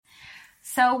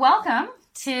So welcome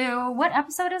to, what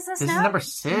episode is this now? This is number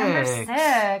 6.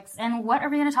 Number 6. And what are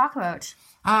we going to talk about?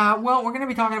 Well, we're going to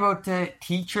be talking about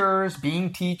teachers,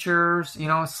 being teachers,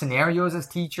 scenarios as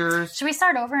teachers. Should we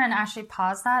start over and actually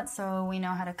pause that so we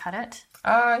know how to cut it?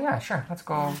 Yeah, sure. Let's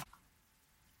go.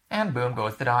 And boom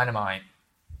goes the dynamite.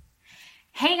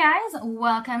 Hey guys,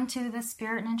 welcome to the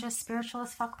Spirit Ninja Spiritual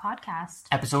as Fuck podcast.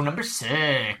 Episode number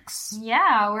 6.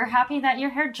 Yeah, we're happy that you're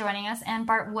here joining us. And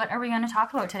Bart, what are we going to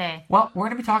talk about today? Well, we're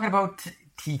going to be talking about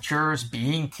teachers,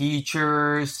 being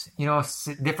teachers,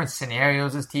 different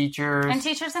scenarios as teachers. And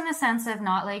teachers in the sense of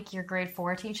not like your grade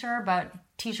 4 teacher, but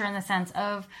teacher in the sense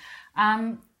of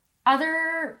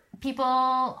other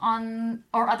people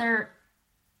or other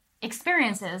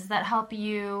experiences that help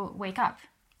you wake up.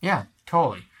 Yeah,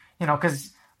 totally.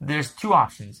 Because there's 2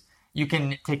 options. You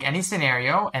can take any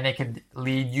scenario and it could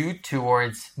lead you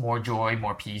towards more joy,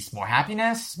 more peace, more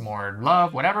happiness, more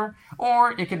love, whatever.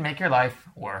 Or it could make your life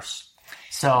worse.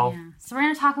 So we're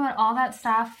going to talk about all that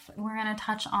stuff. We're going to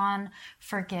touch on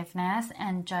forgiveness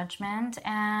and judgment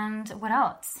and what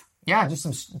else? Yeah, just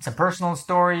some personal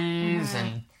stories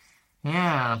and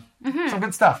some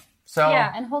good stuff. So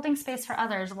yeah, and holding space for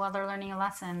others while they're learning a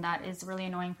lesson that is really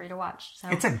annoying for you to watch. So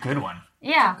it's a good one.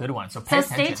 Yeah. It's a good one. So pay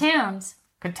attention. Stay tuned.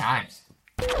 Good times.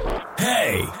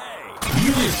 Hey,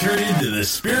 you just turned into the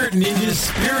Spirit Ninja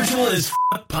Spiritual as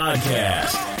Fuck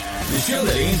podcast. The show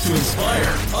that aims to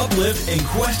inspire, uplift, and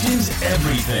questions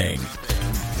everything.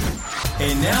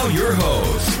 And now your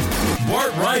hosts,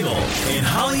 Bart Rigel and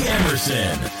Holly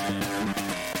Emerson.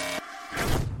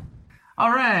 All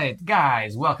right,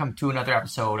 guys, welcome to another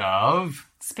episode of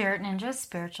Spirit Ninja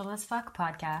Spiritual as Fuck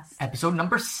podcast. Episode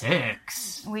number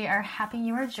 6. We are happy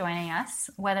you are joining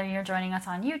us, whether you're joining us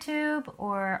on YouTube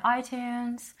or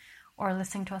iTunes or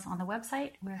listening to us on the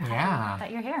website. We're happy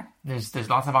that you're here. There's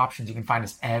lots of options. You can find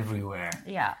us everywhere.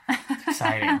 Yeah. It's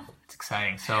exciting. It's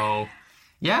exciting. So,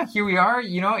 yeah, here we are.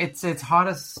 It's hot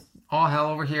as all hell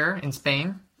over here in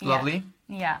Spain. Lovely.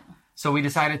 Yeah. So we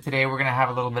decided today we're going to have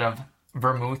a little bit of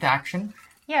vermouth action.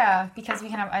 Yeah, because we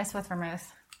can have ice with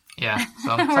vermouth. Yeah,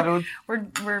 so salud.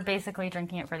 We're basically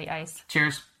drinking it for the ice.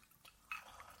 Cheers.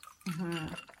 Mm-hmm.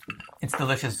 It's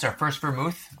delicious. It's our first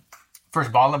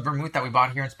bottle of vermouth that we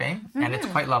bought here in Spain, and it's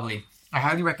quite lovely. I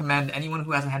highly recommend anyone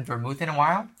who hasn't had vermouth in a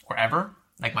while, or ever,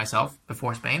 like myself,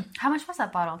 before Spain. How much was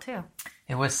that bottle, too?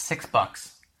 It was $6.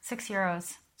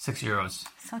 €6. €6.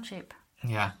 So cheap.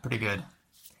 Yeah, pretty good.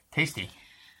 Tasty.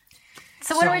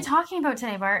 So what are we talking about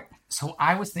today, Bart? So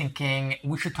I was thinking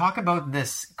we should talk about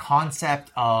this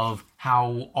concept of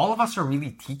how all of us are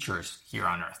really teachers here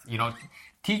on Earth.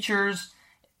 Teachers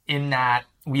in that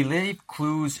we leave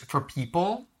clues for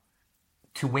people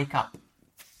to wake up.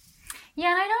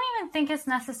 Yeah, and I don't even think it's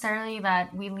necessarily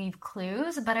that we leave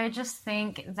clues, but I just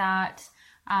think that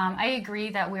I agree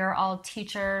that we are all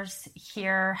teachers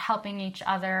here helping each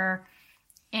other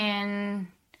in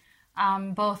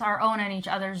both our own and each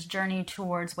other's journey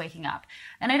towards waking up.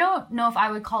 And I don't know if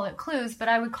I would call it clues, but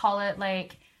I would call it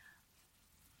like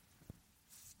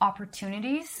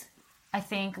opportunities. I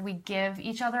think we give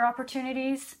each other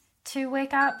opportunities to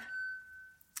wake up,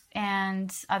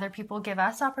 and other people give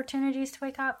us opportunities to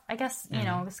wake up. I guess,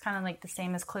 it's kind of like the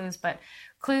same as clues, but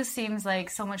clues seems like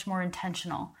so much more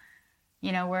intentional,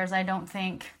 whereas I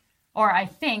think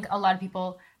a lot of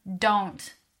people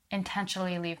don't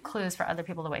intentionally leave clues for other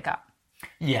people to wake up.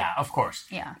 Yeah, of course.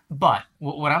 Yeah. But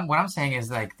what I'm saying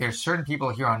is, like, there's certain people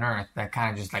here on Earth that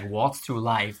kind of just like waltz through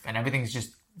life and everything's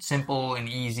just simple and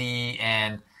easy,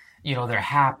 and they're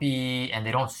happy and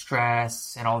they don't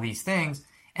stress and all these things.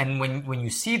 And when you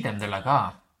see them, they're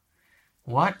like,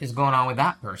 what is going on with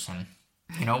that person?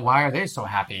 Why are they so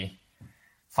happy?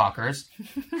 Fuckers.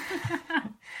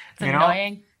 It's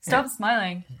annoying. Stop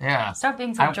smiling. Yeah. Stop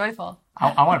being so joyful.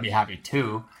 I want to be happy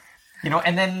too.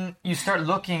 And then you start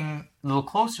looking a little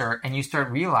closer and you start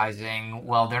realizing,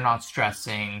 well, they're not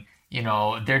stressing.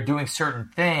 They're doing certain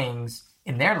things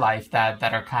in their life that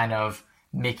are kind of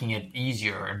making it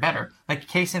easier and better. Like,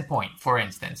 case in point, for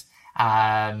instance,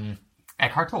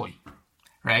 Eckhart Tolle,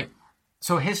 right?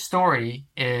 So his story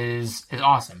is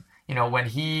awesome. When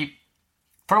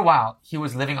for a while, he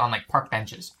was living on like park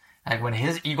benches. Like, when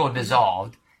his ego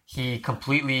dissolved, he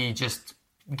completely just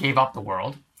gave up the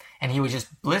world. And he was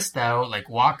just blissed out, like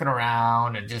walking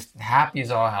around and just happy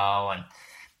as all hell, and,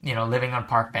 living on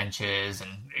park benches and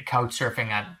couch surfing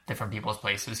at different people's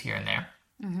places here and there.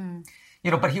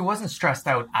 Mm-hmm. But he wasn't stressed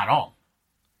out at all.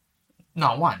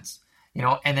 Not once.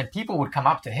 And then people would come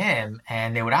up to him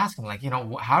and they would ask him, like,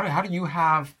 how do you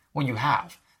have what you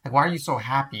have? Like, why are you so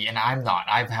happy? And I'm not.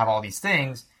 I have all these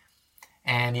things.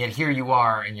 And yet here you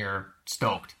are and you're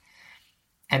stoked.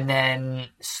 And then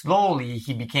slowly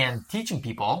he began teaching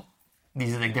people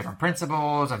these are like different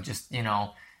principles of just,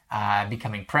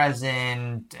 becoming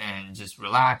present and just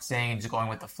relaxing and just going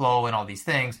with the flow and all these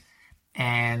things.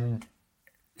 And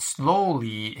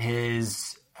slowly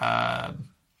his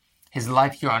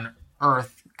life here on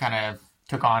earth kind of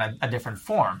took on a different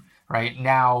form, right?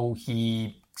 Now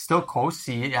he still coasts.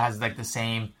 He has like the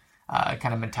same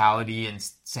kind of mentality and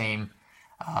same,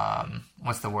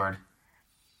 what's the word?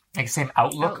 Like same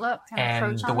outlook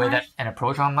and the way that an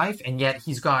approach on life. And yet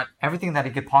he's got everything that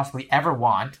he could possibly ever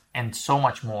want and so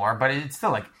much more. But it's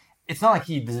still like, it's not like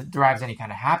he derives any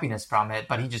kind of happiness from it,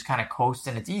 but he just kind of coasts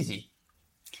and it's easy.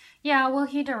 Yeah, well,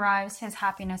 he derives his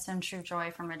happiness and true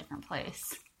joy from a different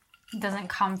place. It doesn't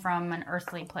come from an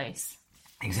earthly place.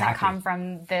 Exactly. It doesn't come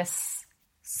from this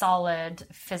solid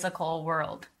physical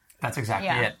world. That's exactly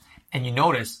it. And you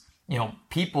notice,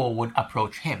 people would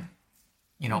approach him.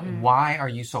 Why are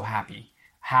you so happy?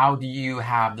 How do you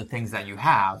have the things that you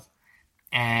have?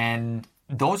 And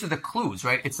those are the clues,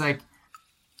 right? It's like,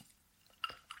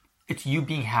 it's you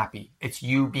being happy. It's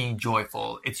you being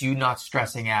joyful. It's you not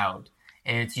stressing out.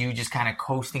 It's you just kind of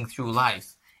coasting through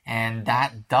life. And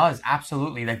that does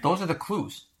absolutely, like, those are the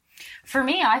clues. For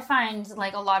me, I find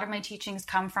like a lot of my teachings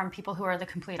come from people who are the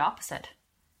complete opposite.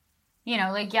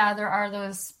 There are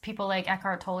those people like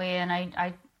Eckhart Tolle and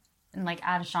like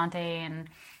Adishante and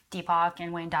Deepak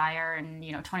and Wayne Dyer and,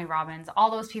 Tony Robbins,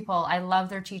 all those people, I love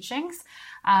their teachings.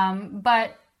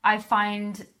 But I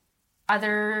find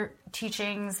other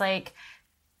teachings like,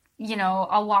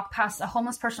 I'll walk past a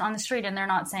homeless person on the street and they're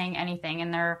not saying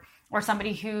anything or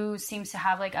somebody who seems to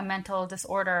have like a mental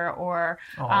disorder or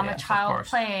a child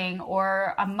playing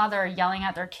or a mother yelling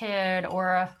at their kid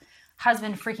or a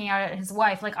husband freaking out at his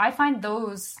wife. Like I find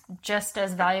those just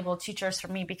as valuable teachers for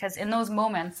me because in those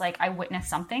moments, like I witness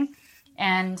something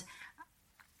and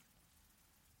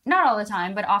not all the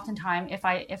time, but oftentimes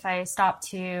if I stop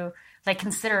to like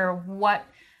consider why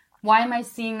am I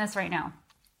seeing this right now?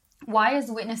 Why is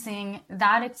witnessing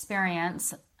that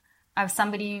experience of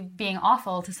somebody being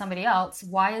awful to somebody else,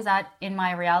 why is that in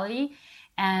my reality?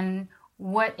 And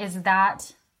what is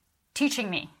that teaching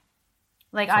me?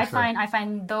 Like I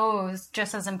find those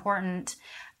just as important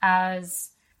as,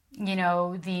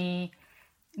 the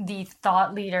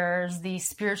thought leaders, the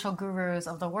spiritual gurus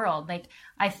of the world. Like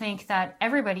I think that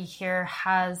everybody here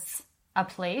has a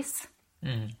place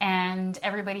and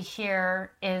everybody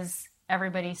here is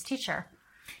everybody's teacher.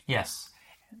 Yes.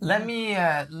 Let me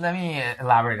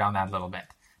elaborate on that a little bit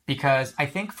because I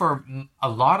think for a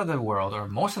lot of the world or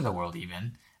most of the world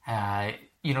even,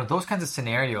 those kinds of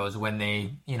scenarios when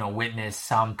they, witness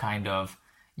some kind of,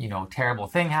 terrible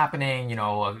thing happening,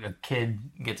 a kid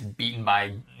gets beaten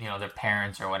by, their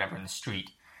parents or whatever in the street.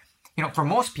 For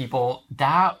most people,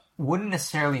 that wouldn't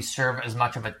necessarily serve as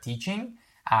much of a teaching,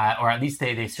 or at least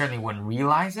they certainly wouldn't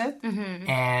realize it. Mm-hmm.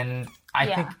 And I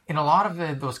think in a lot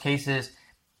of those cases,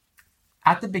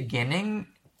 at the beginning,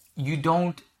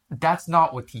 that's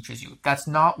not what teaches you. That's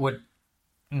not what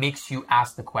makes you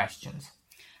ask the questions.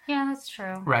 Yeah, that's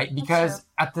true. Right? Because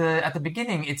at the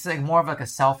beginning, it's like more of like a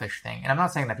selfish thing. And I'm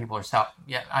not saying that people are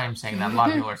yeah, I am saying that a lot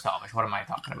of people are selfish. What am I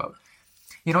talking about?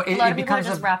 A lot of people are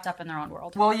just wrapped up in their own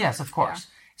world. Well, yes, of course.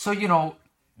 Yeah. So,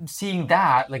 seeing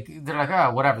that, like, they're like,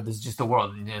 oh, whatever, this is just the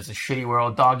world. It's a shitty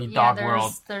world, dog-eat-dog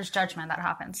world. There's judgment that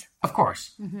happens. Of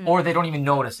course. Mm-hmm. Or they don't even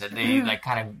notice it. They, like,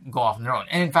 kind of go off on their own.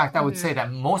 And in fact, I would say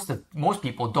that most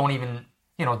people don't even,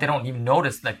 they don't even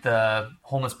notice, like, the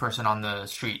homeless person on the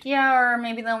street. Yeah, or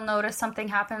maybe they'll notice something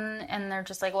happen, and they're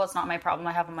just like, well, it's not my problem.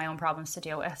 I have my own problems to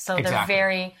deal with. So they're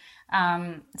very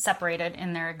separated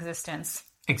in their existence.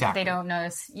 Exactly. They don't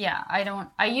notice. Yeah,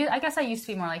 I guess I used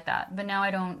to be more like that, but now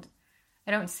I don't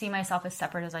see myself as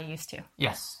separate as I used to.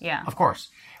 Yes. Yeah. Of course.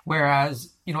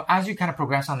 Whereas, as you kind of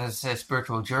progress on this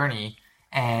spiritual journey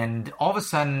and all of a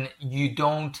sudden you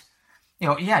don't,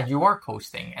 you are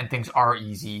coasting and things are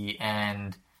easy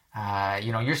and,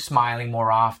 you're smiling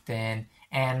more often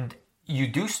and you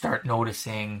do start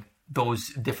noticing those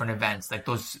different events, like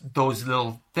those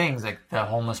little things like the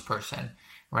homeless person,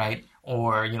 right?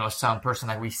 Or, some person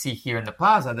like we see here in the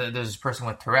plaza, there's this person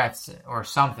with Tourette's or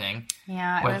something.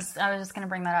 Yeah, I was just going to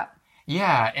bring that up.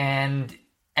 Yeah, and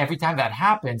every time that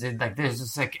happens, there's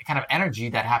this like kind of energy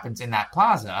that happens in that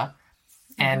plaza.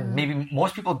 And maybe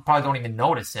most people probably don't even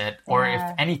notice it. Or if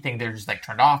anything, they're just like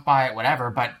turned off by it,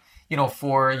 whatever. But,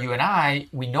 for you and I,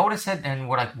 we notice it and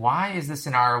we're like, why is this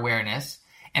in our awareness?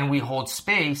 And we hold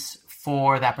space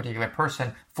for that particular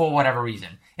person for whatever reason.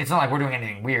 It's not like we're doing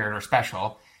anything weird or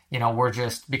special. We're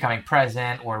just becoming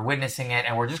present, we're witnessing it,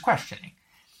 and we're just questioning,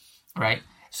 right?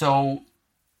 So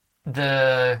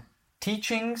the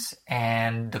teachings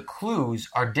and the clues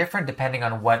are different depending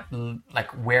on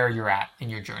where you're at in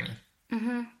your journey.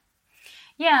 Mm-hmm.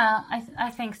 Yeah, I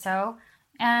think so.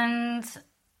 And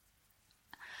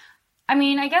I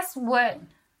mean, I guess when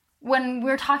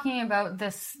we're talking about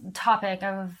this topic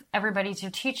of everybody's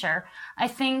your teacher, I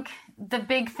think the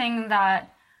big thing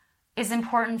that is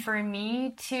important for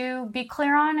me to be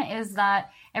clear on is that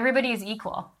everybody is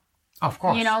equal. Of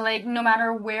course. You know, like no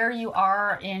matter where you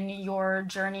are in your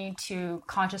journey to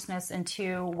consciousness and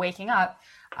to waking up,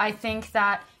 I think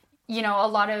that, you know, a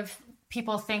lot of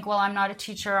people think, well, I'm not a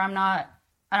teacher. I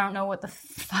don't know what the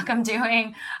fuck I'm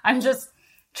doing. I'm just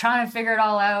trying to figure it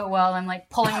all out while I'm like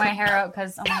pulling my hair out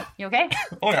because I'm like, you okay?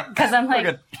 Oh, yeah. Because I'm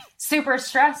like super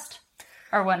stressed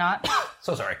or whatnot.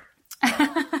 So sorry.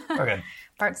 We're good.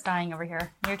 Bart's dying over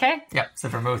here. You okay? Yeah, it's the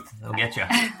vermouth. It'll get you.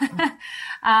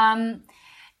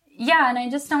 Yeah, and I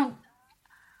just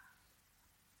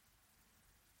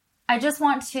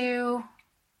want to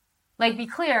like be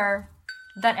clear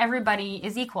that everybody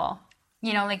is equal.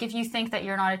 You know, like if you think that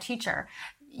you're not a teacher,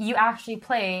 you actually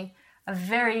play a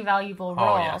very valuable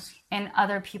role in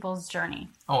other people's journey.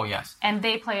 Oh, yes. And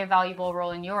they play a valuable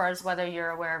role in yours, whether you're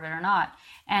aware of it or not.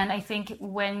 And I think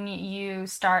when you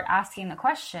start asking the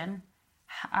question,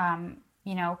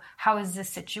 you know, how is this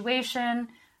situation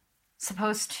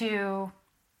supposed to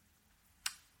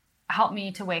help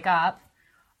me to wake up?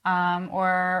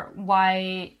 Or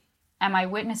why am I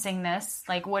witnessing this?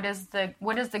 Like, what is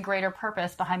the greater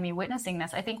purpose behind me witnessing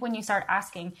this? I think when you start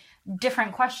asking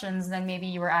different questions than maybe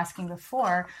you were asking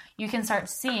before, you can start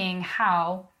seeing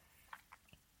how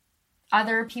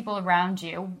other people around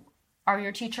you are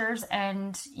your teachers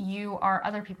and you are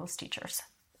other people's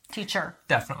teacher.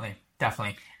 Definitely.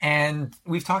 And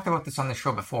we've talked about this on the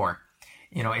show before.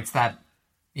 You know, it's that,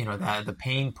 you know, the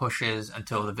pain pushes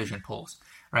until the vision pulls,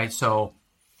 right? So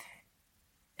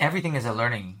everything is a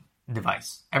learning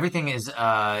device. Everything is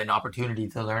an opportunity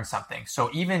to learn something.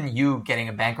 So even you getting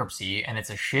a bankruptcy, and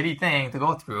it's a shitty thing to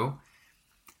go through,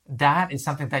 that is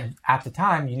something that at the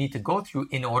time you need to go through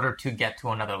in order to get to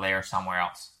another layer somewhere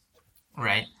else,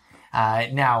 right?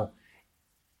 Now,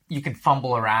 you can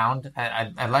fumble around.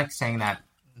 I like saying that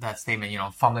statement, you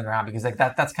know, fumbling around, because like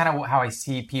that's kind of how I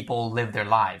see people live their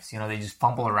lives. You know, they just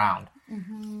fumble around,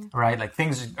 right? Like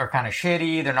things are kind of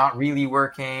shitty. They're not really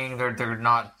working. They're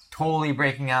not totally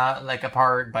breaking out like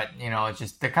apart, but you know, it's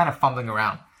just, they're kind of fumbling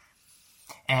around.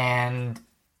 And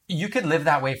you could live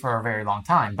that way for a very long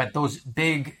time, but those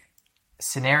big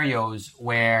scenarios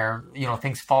where, you know,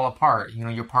 things fall apart, you know,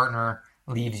 your partner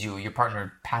leaves you, your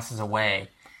partner passes away,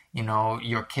 you know,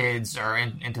 your kids are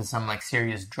into some like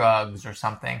serious drugs or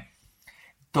something.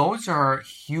 Those are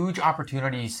huge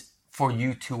opportunities for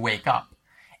you to wake up.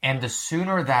 And the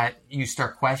sooner that you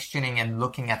start questioning and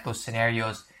looking at those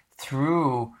scenarios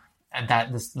through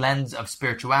this lens of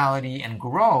spirituality and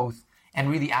growth, and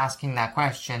really asking that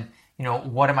question, you know,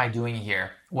 what am I doing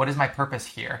here? What is my purpose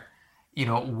here? You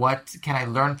know, what can I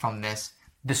learn from this?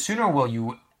 The sooner will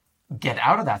you get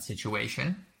out of that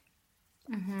situation,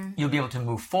 you'll be able to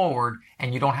move forward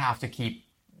and you don't have to keep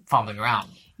fumbling around.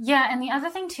 Yeah, and the other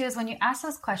thing too is when you ask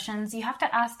those questions, you have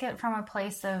to ask it from a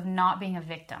place of not being a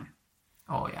victim.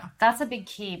 Oh, yeah. That's a big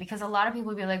key, because a lot of people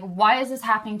will be like, why is this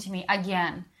happening to me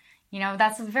again? You know,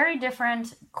 that's a very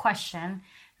different question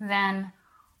than,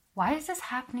 why is this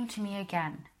happening to me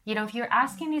again? You know, if you're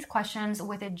asking these questions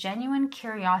with a genuine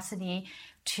curiosity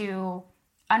to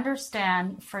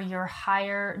understand for your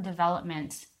higher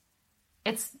development,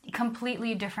 it's a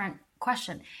completely different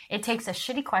question. It takes a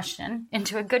shitty question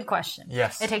into a good question.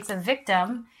 Yes. It takes a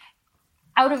victim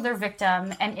out of their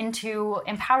victim and into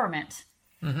empowerment.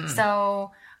 So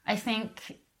I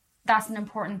think that's an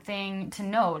important thing to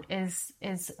note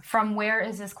is from where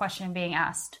is this question being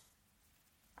asked?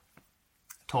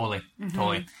 Totally.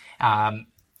 On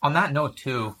that note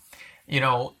too, you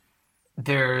know,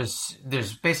 there's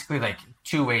basically like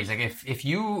two ways. Like if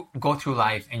you go through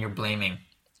life and you're blaming,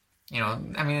 you know,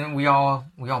 I mean, we all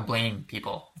blame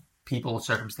people,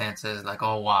 circumstances, like,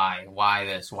 oh, why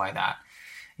this, why that,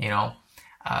 you know?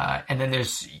 And then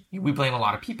we blame a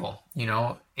lot of people, you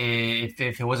know, if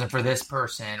it wasn't for this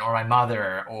person or my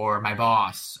mother or my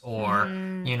boss or,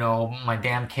 you know, my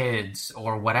damn kids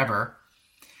or whatever,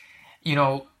 you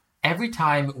know, every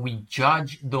time we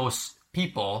judge those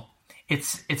people,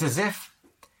 it's as if,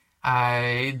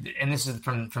 and this is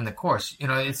from the Course, you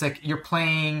know, it's like you're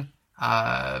playing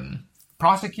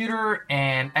prosecutor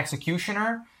and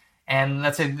executioner. And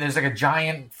let's say there's like a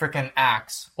giant freaking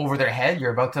axe over their head.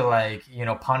 You're about to like, you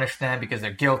know, punish them because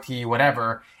they're guilty,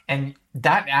 whatever. And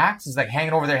that axe is like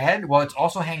hanging over their head. Well, it's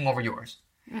also hanging over yours.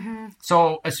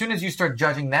 So as soon as you start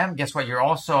judging them, guess what? You're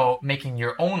also making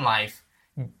your own life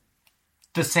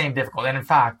the same difficult. And in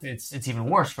fact, it's even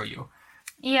worse for you.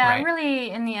 Yeah, right? It really,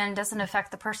 in the end, doesn't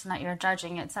affect the person that you're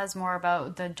judging. It says more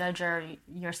about the judger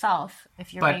yourself.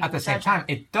 But at the same time,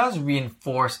 it does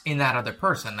reinforce in that other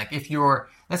person. Like if you're,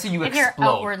 let's say you explode. If you're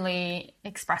outwardly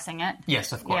expressing it.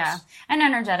 Yes, of course. Yeah, and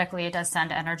energetically, it does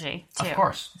send energy too. Of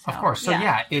course. So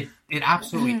yeah, it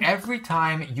absolutely, every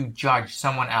time you judge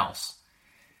someone else,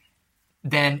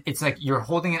 then it's like you're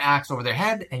holding an axe over their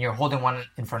head and you're holding one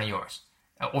in front of yours,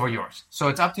 over yours. So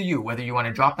it's up to you whether you want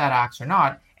to drop that axe or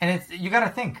not. And you got to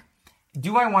think,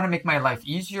 do I want to make my life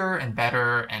easier and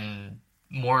better and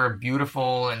more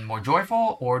beautiful and more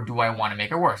joyful, or do I want to make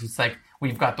it worse? It's like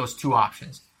we've got those two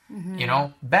options,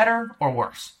 better or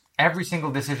worse, every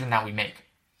single decision that we make.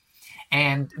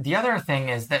 And the other thing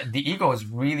is that the ego is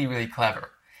really, really clever,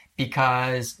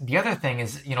 because the other thing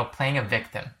is, playing a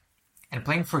victim and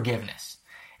playing forgiveness.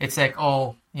 It's like,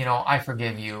 I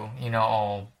forgive you,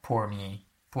 oh, poor me,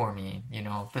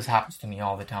 this happens to me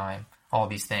all the time. All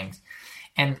these things.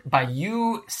 And by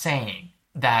you saying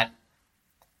that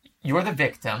you're the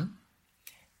victim,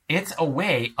 it's a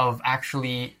way of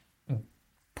actually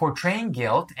portraying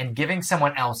guilt and giving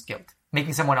someone else guilt,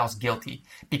 making someone else guilty,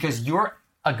 because you're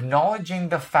acknowledging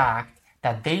the fact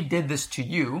that they did this to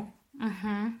you.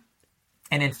 And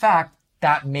in fact,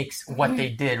 that makes what they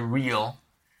did real.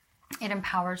 It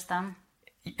empowers them.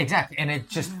 Exactly. And it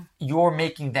just, you're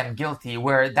making them guilty,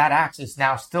 where that axe is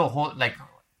now still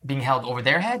being held over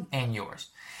their head and yours.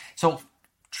 So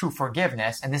true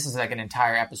forgiveness, and this is like an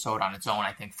entire episode on its own,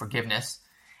 I think, forgiveness.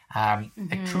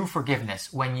 Like true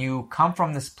forgiveness, when you come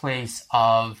from this place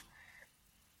of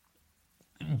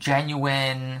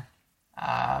genuine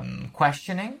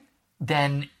questioning,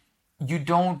 then you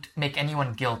don't make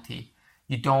anyone guilty.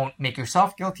 You don't make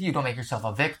yourself guilty. You don't make yourself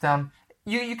a victim.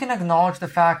 You can acknowledge the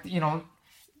fact,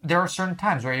 there are certain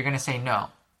times where you're going to say no.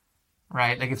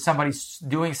 Right? Like if somebody's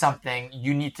doing something,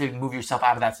 you need to move yourself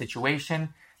out of that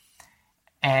situation,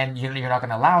 and you're not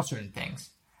going to allow certain things.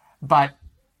 But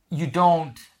you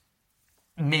don't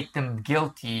make them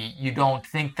guilty. You don't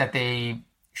think that they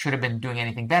should have been doing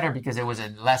anything better because it was a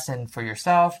lesson for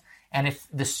yourself. And if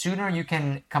the sooner you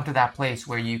can come to that place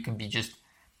where you can be just,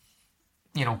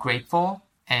 grateful.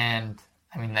 And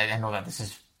I mean, I know that this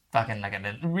is fucking like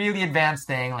a really advanced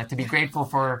thing, like to be grateful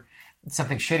for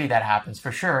something shitty that happens,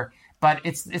 for sure. But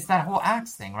it's that whole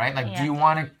axe thing, right? Like, do you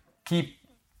want to keep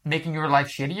making your life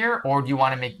shittier, or do you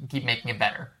want to keep making it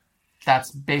better? That's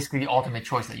basically the ultimate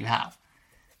choice that you have.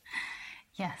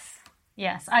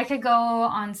 Yes. I could go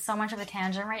on so much of a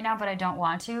tangent right now, but I don't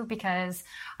want to, because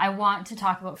I want to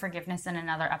talk about forgiveness in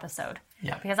another episode.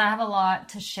 Yeah. Because I have a lot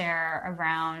to share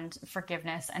around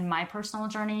forgiveness and my personal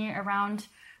journey around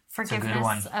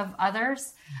forgiveness of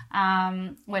others,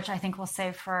 which I think we'll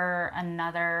save for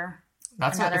another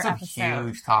episode. That's a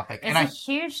huge topic. It's a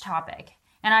huge topic.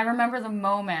 And I remember the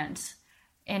moment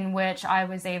in which I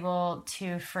was able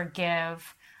to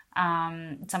forgive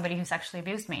somebody who sexually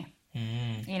abused me.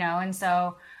 And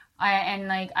so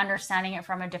understanding it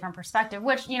from a different perspective,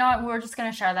 which, we're just going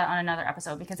to share that on another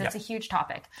episode, because it's a huge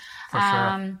topic. For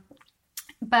sure.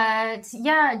 But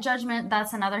yeah, judgment,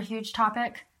 that's another huge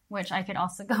topic, which I could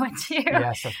also go into.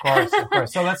 Yes, of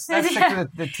course. So let's stick to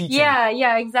the teaching.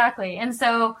 Yeah, exactly. And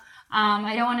so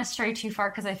I don't want to stray too far,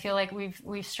 because I feel like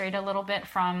we've strayed a little bit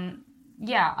from,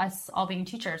 us all being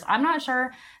teachers. I'm not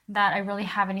sure that I really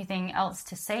have anything else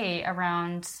to say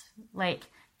around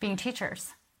being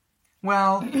teachers.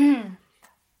 Well,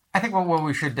 I think what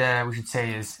we should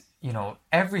say is,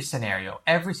 every scenario,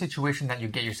 every situation that you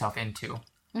get yourself into,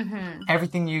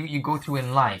 everything you go through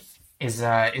in life is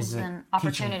an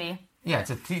opportunity. It's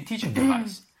a teaching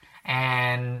device.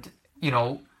 And,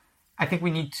 I think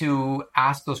we need to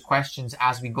ask those questions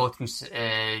as we go through,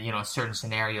 certain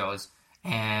scenarios,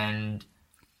 and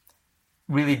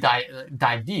really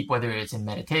dive deep, whether it's in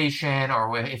meditation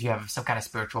or if you have some kind of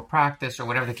spiritual practice or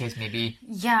whatever the case may be.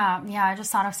 Yeah, I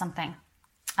just thought of something.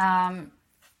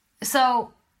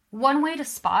 So one way to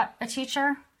spot a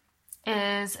teacher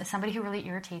is somebody who really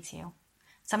irritates you,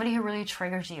 somebody who really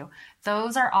triggers you.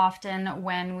 Those are often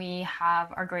when we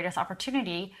have our greatest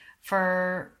opportunity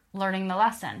for learning the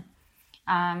lesson.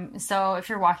 So if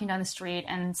you're walking down the street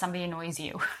and somebody annoys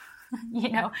you,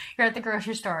 you're at the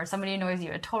grocery store, somebody annoys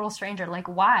you, a total stranger,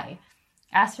 why?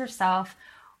 Ask yourself,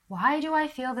 why do I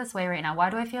feel this way right now? Why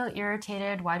do I feel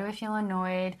irritated? Why do I feel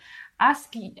annoyed?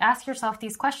 Ask yourself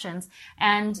these questions.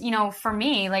 And, for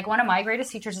me, one of my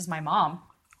greatest teachers is my mom.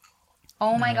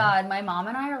 Oh my God, my mom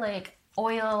and I are like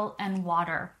oil and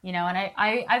water, and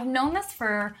I've known this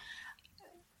for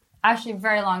actually a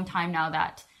very long time now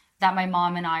that my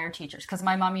mom and I are teachers. Because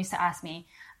my mom used to ask me,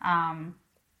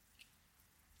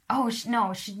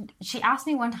 she asked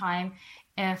me one time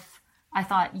if I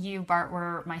thought you, Bart,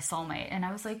 were my soulmate. And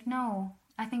I was like, no,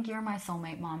 I think you're my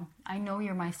soulmate, Mom. I know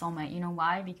you're my soulmate. You know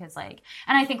why? Because and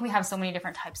I think we have so many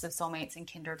different types of soulmates and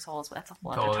kindred souls, but that's a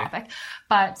whole other topic.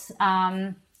 But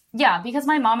yeah, because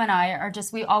my mom and I are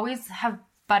we always have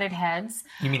butted heads.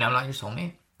 You mean I'm not your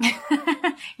soulmate?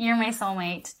 You're my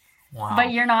soulmate. Wow.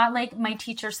 But you're not like my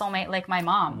teacher soulmate like my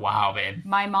mom. Wow, babe.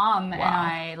 My mom and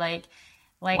I,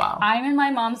 wow. I'm in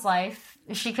my mom's life.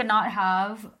 She could not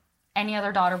have any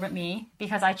other daughter but me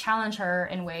because I challenge her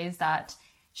in ways that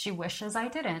she wishes I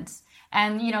didn't.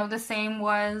 And, the same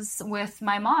was with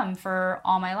my mom for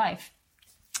all my life.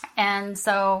 And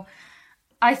so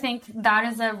I think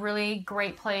that is a really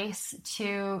great place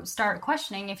to start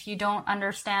questioning if you don't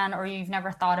understand or you've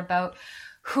never thought about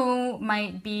who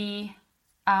might be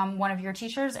one of your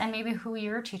teachers and maybe who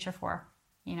you're a teacher for,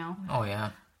 Oh,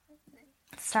 yeah.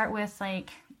 Start with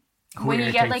when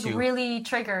you get really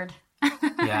triggered.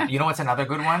 Yeah. You know what's another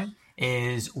good one?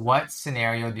 Is what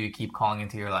scenario do you keep calling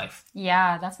into your life?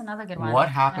 Yeah, that's another good one. What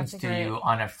happens to you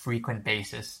on a frequent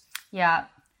basis? Yeah.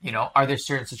 Are there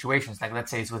certain situations, like let's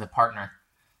say it's with a partner?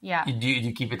 Yeah. Do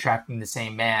you keep attracting the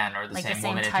same man or the same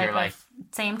woman into your life?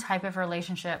 Same type of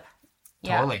relationship.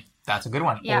 Totally. Yeah. That's a good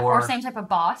one. Yeah, or same type of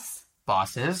boss.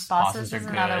 Bosses. Bosses are is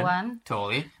good. another one.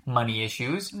 Totally. Money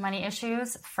issues.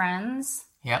 Friends.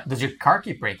 Yeah. Does your car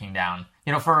keep breaking down?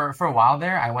 For a while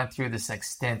there, I went through this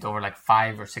stint over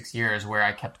 5 or 6 years where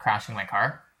I kept crashing my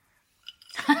car.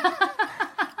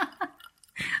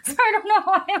 So I don't know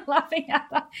why I'm laughing at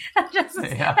that.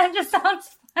 That just sounds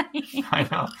funny. I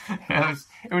know.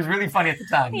 It was really funny at the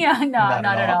time. Yeah, not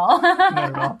at all. Not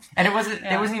at all. And it wasn't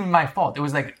even my fault. It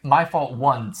was my fault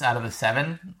once out of the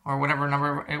 7 or whatever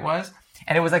number it was.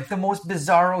 And it was the most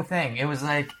bizarro thing. It was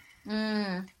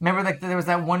remember there was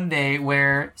that one day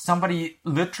where somebody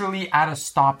literally at a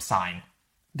stop sign,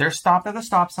 they're stopped at the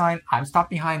stop sign, I'm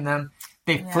stopped behind them,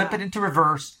 they flip it into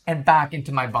reverse and back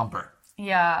into my bumper.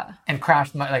 Yeah. And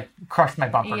crushed my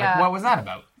bumper. Yeah. What was that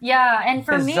about? Yeah, and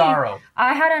for Bizarro. me,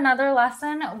 I had another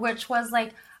lesson, which was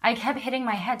I kept hitting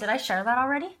my head. Did I share that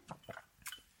already?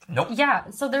 Nope. Yeah,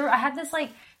 so I had this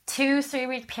 2-3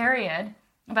 week period,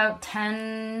 about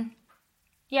 10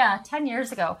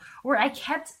 years ago, where I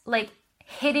kept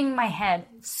hitting my head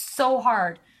so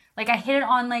hard. I hit it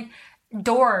on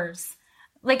doors.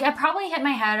 I probably hit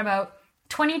my head about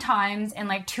 20 times in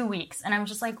 2 weeks. And I'm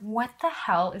just what the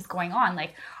hell is going on?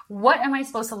 What am I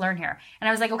supposed to learn here? And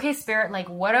I was okay, Spirit,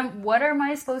 what am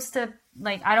I supposed to,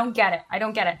 I don't get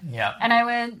it. Yeah. And I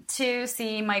went to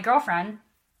see my girlfriend,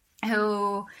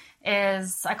 who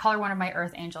is, I call her one of my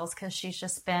earth angels because she's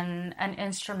just been an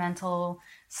instrumental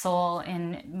soul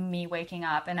in me waking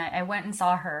up. And I went and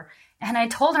saw her and I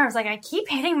told her, I was I keep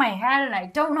hitting my head and I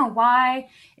don't know why.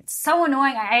 It's so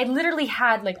annoying. I literally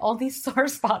had all these sore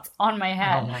spots on my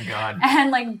head. Oh my God.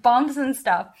 And bumps and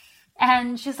stuff.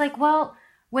 And she's well,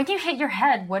 when you hit your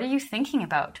head, what are you thinking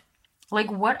about?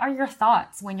 What are your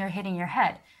thoughts when you're hitting your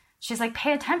head? She's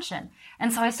pay attention.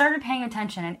 And so I started paying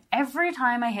attention. And every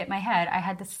time I hit my head, I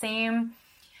had the same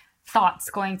thoughts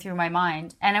going through my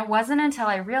mind. And it wasn't until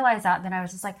I realized that I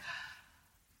was just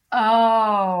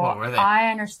oh, what were they? I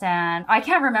understand. I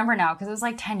can't remember now because it was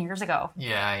 10 years ago.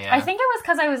 Yeah. I think it was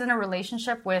because I was in a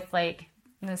relationship with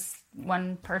this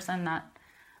one person that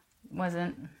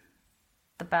wasn't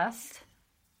the best.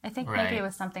 I think maybe it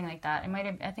was something like that.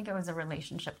 I think it was a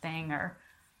relationship thing or...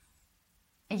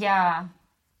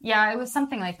 Yeah, it was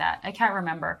something like that. I can't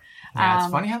remember. Yeah,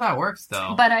 it's funny how that works,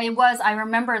 though. But I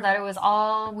remember that it was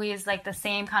always the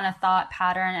same kind of thought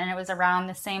pattern, and it was around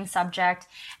the same subject.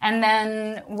 And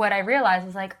then what I realized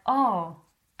was oh,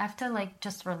 I have to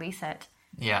just release it.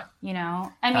 Yeah.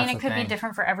 I mean, it could be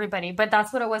different for everybody, but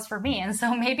that's what it was for me. And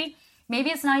so maybe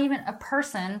it's not even a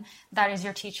person that is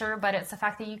your teacher, but it's the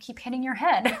fact that you keep hitting your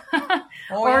head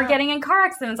or getting in car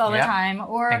accidents all the time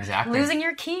or losing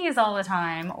your keys all the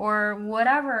time or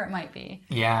whatever it might be.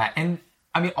 Yeah. And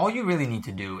I mean, all you really need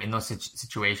to do in those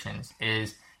situations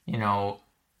is,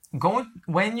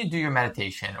 when you do your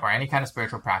meditation or any kind of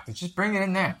spiritual practice, just bring it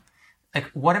in there.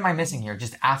 What am I missing here?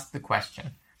 Just ask the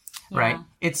question, right?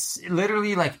 It's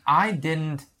literally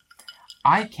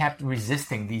I kept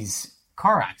resisting these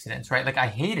car accidents, right? I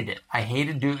hated it. I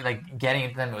hated getting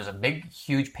into them. It was a big,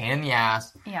 huge pain in the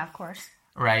ass. Yeah, of course.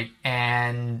 Right.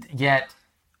 And yet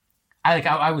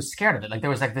I was scared of it. There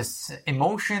was this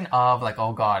emotion of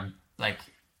oh God,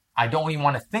 I don't even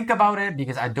want to think about it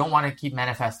because I don't want to keep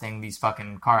manifesting these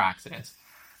fucking car accidents.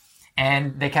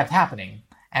 And they kept happening.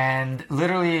 And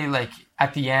literally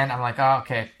at the end, I'm like, oh,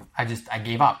 okay, I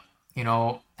gave up. You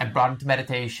know, I brought him to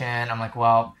meditation. I'm like,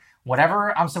 well,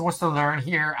 whatever I'm supposed to learn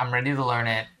here, I'm ready to learn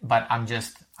it, but I'm done.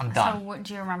 So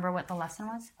do you remember what the lesson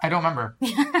was? I don't remember.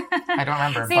 I don't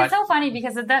remember. See, it's so funny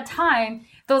because at that time,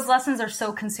 those lessons are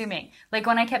so consuming. Like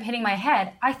when I kept hitting my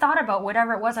head, I thought about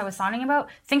whatever it was I was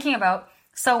thinking about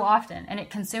so often, and it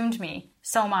consumed me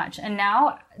so much. And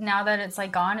now that it's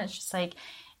like gone, it's just like,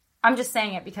 I'm just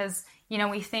saying it because, you know,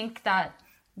 we think that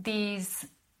these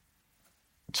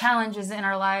challenges in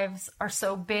our lives are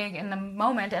so big in the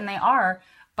moment, and they are,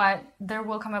 but there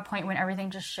will come a point when everything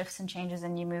just shifts and changes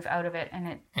and you move out of it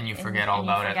and you forget all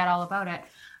about it.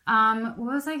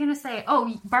 What was I going to say?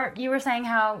 Oh, Bart, you were saying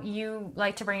how you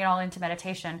like to bring it all into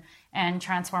meditation and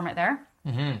transform it there.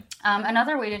 Mm-hmm.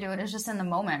 Another way to do it is just in the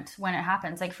moment when it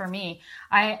happens. Like for me,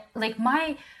 I think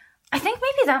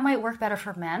maybe that might work better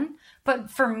for men,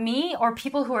 but for me or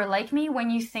people who are like me, when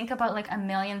you think about like a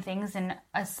million things in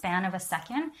a span of a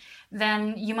second,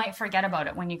 then you might forget about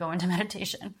it when you go into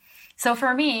meditation. So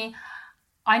for me,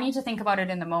 I need to think about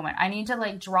it in the moment. I need to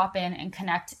like drop in and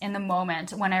connect in the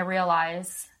moment when I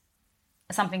realize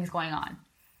something's going on,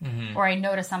 or I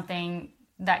notice something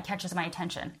that catches my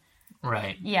attention.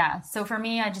 Right. Yeah. So for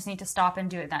me, I just need to stop and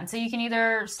do it then. So you can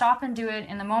either stop and do it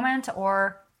in the moment,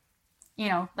 or, you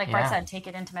know, like Bart said, take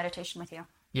it into meditation with you.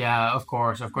 Yeah, of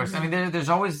course. I mean, there's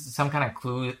always some kind of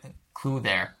clue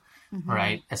there,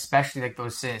 right? Especially like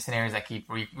those scenarios that keep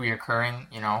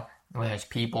reoccurring, you know, whether it's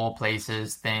people,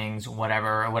 places, things,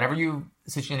 whatever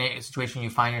situation you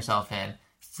find yourself in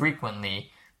frequently.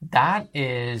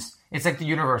 It's like the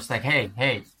universe, like,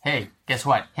 hey, guess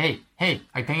what? Hey,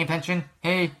 are you paying attention?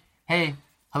 Hey,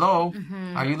 hello,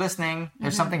 are you listening?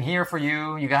 There's something here for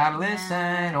you. You gotta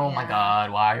listen. Oh my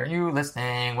God, why are you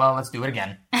listening? Well, let's do it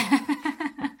again.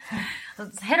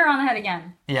 Let's hit her on the head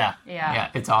again. Yeah.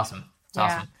 It's awesome.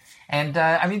 Awesome. And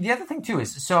I mean, the other thing too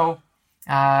is, so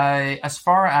as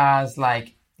far as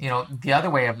like, you know, the other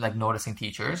way of like noticing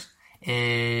teachers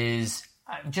is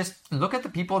just look at the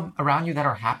people around you that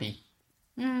are happy.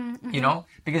 You know,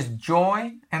 because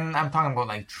joy, and I'm talking about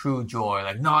like true joy,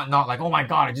 like not like, oh my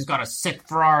God, I just got a sick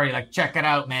Ferrari, like check it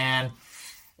out, man.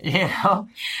 You know,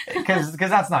 because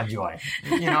that's not joy.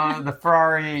 You know, the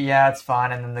Ferrari, yeah, it's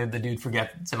fun, and then the dude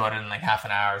forgets about it in like half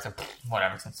an hour. It's like,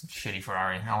 whatever, it's a shitty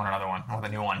Ferrari. I want another one. I want a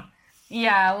new one.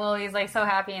 Yeah, well, he's like so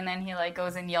happy, and then he like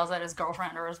goes and yells at his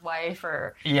girlfriend or his wife,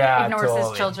 or ignores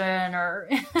his children, or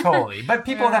totally. But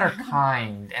people that are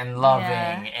kind and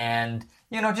loving and,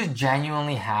 you know, just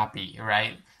genuinely happy,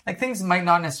 right? Like things might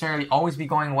not necessarily always be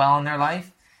going well in their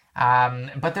life,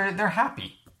 but they're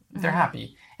happy. They're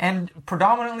happy. And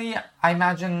predominantly, I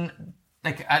imagine,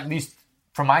 like at least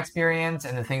from my experience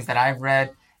and the things that I've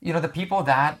read, you know, the people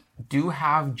that do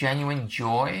have genuine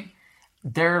joy,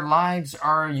 their lives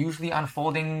are usually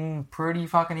unfolding pretty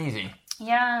fucking easy.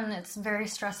 Yeah, and it's very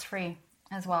stress-free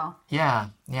as well. Yeah,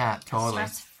 totally.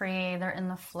 Stress-free, they're in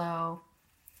the flow.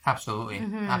 Absolutely.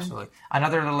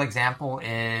 Another little example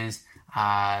is,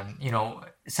 you know,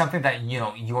 something that, you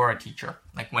know, you're a teacher.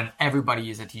 Like when everybody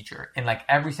is a teacher in like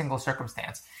every single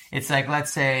circumstance. It's like,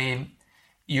 let's say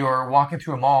you're walking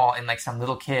through a mall and like some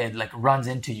little kid like runs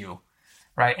into you,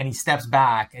 right? And he steps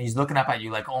back and he's looking up at you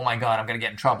like, oh my God, I'm going to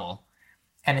get in trouble.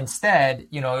 And instead,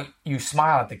 you know, you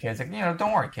smile at the kid. It's like, you know,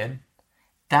 don't worry, kid.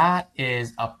 That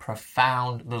is a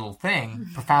profound little thing,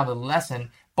 profound little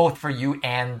lesson, both for you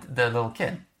and the little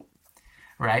kid,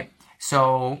 right?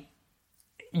 So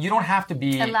you don't have to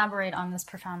be... Elaborate on this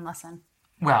profound lesson.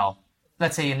 Well,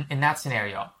 let's say in that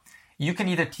scenario, you can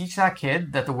either teach that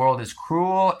kid that the world is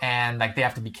cruel and like they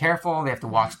have to be careful, they have to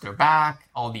watch their back,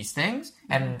 all these things.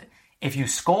 And if you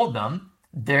scold them,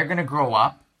 they're going to grow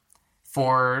up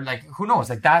for like, who knows,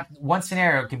 like that one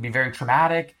scenario can be very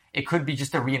traumatic. It could be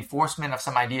just a reinforcement of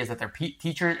some ideas that their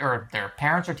teacher or their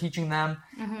parents are teaching them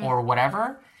or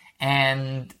whatever.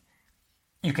 And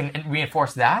you can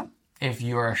reinforce that if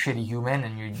you're a shitty human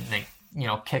and you like, you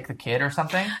know, kick the kid or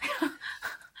something.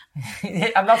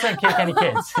 I'm not saying kick any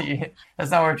kids.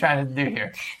 That's not what we're trying to do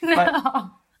here. No. But,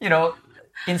 you know,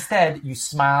 instead you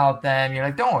smile at them. You're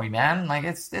like, don't worry, man. Like,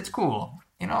 it's cool.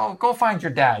 You know, go find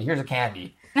your dad. Here's a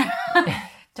candy.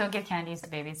 Don't give candies to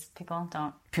babies. People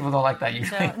don't. People don't like that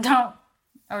usually. Don't.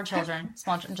 Or children.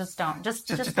 Small children. Just don't. Just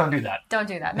don't do that. Don't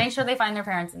do that. Make sure they find their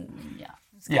parents and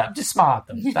Yeah, just smile at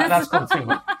them. That's cool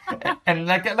too. And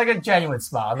like a genuine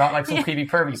smile, not like some creepy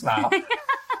pervy smile.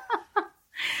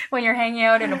 When you're hanging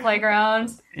out in a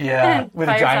playground. Yeah, with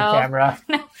a giant camera.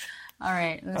 All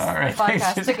right. This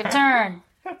podcast took a turn.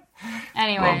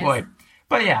 Anyways. Oh boy.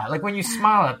 But yeah, like when you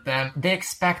smile at them, they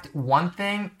expect one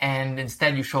thing and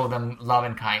instead you show them love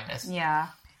and kindness. Yeah.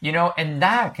 You know, and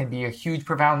that can be a huge,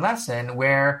 profound lesson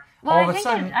where all of a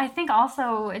sudden... I think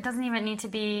also it doesn't even need to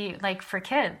be like for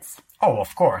kids. Oh,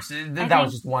 of course. That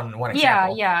was just one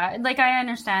example. Yeah. Like, I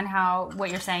understand what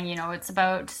you're saying, you know, it's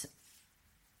about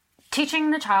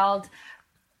teaching the child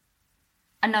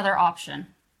another option.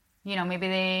 You know, maybe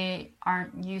they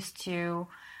aren't used to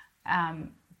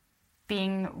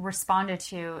being responded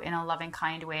to in a loving,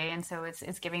 kind way. And so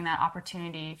it's giving that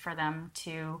opportunity for them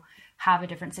to have a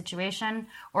different situation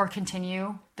or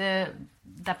continue the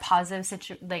positive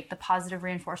the positive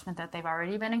reinforcement that they've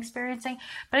already been experiencing.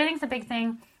 But I think the big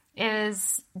thing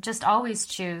is just always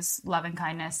choose love,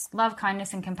 kindness,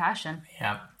 and compassion.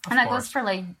 Yeah. And that goes for,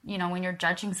 like, you know, when you're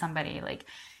judging somebody, like,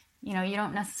 you know, you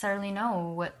don't necessarily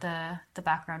know what the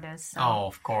background is. So,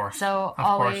 of course. So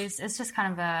always, it's just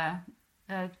kind of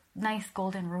a nice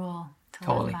golden rule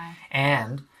to live by.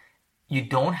 And you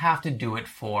don't have to do it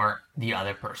for the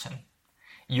other person.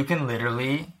 You can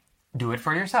literally do it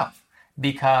for yourself,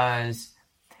 because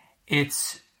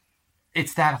it's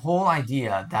that whole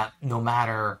idea that no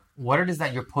matter what it is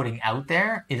that you're putting out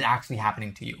there is actually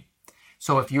happening to you.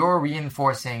 So if you're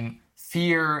reinforcing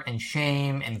fear and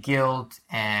shame and guilt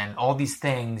and all these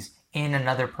things in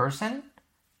another person,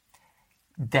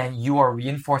 then you are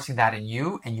reinforcing that in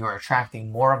you, and you're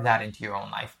attracting more of that into your own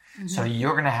life. Mm-hmm. So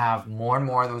you're going to have more and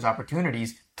more of those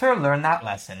opportunities to learn that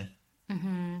lesson.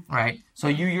 Mm-hmm. Right? So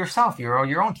you yourself, you're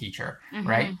your own teacher, mm-hmm.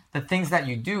 right? The things that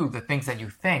you do, the things that you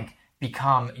think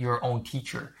become your own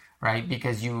teacher, right?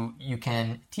 Because you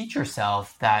can teach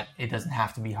yourself that it doesn't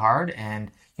have to be hard, and,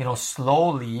 you know,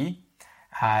 slowly,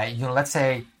 let's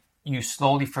say you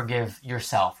slowly forgive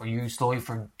yourself or you slowly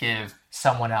forgive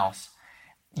someone else,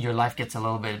 your life gets a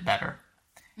little bit better.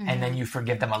 Mm-hmm. And then you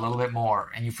forgive them a little bit more,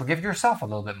 and you forgive yourself a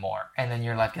little bit more, and then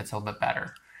your life gets a little bit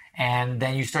better. And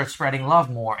then you start spreading love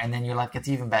more, and then your life gets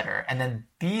even better. And then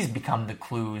these become the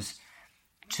clues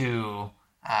to,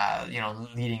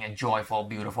 leading a joyful,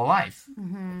 beautiful life.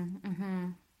 Mm-hmm, mm-hmm.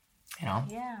 You know?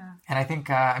 Yeah. And I think,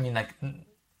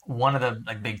 one of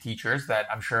the big teachers that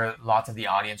I'm sure lots of the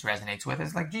audience resonates with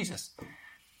is Jesus,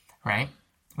 right?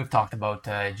 We've talked about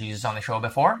Jesus on the show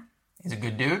before. He's a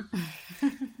good dude.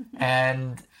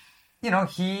 And, you know,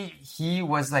 he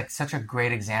was such a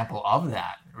great example of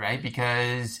that, right?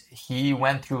 Because he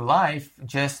went through life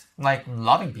just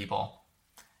loving people,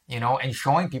 you know, and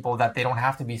showing people that they don't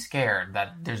have to be scared,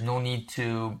 that there's no need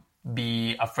to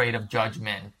be afraid of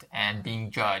judgment and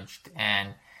being judged,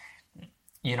 and,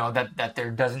 you know, that there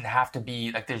doesn't have to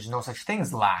be, there's no such thing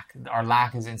as lack. Our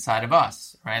lack is inside of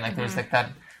us, right? Mm-hmm. There's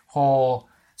that whole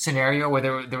scenario where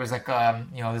there was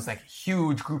this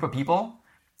huge group of people,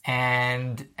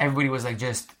 and everybody was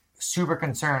just super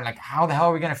concerned, how the hell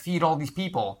are we going to feed all these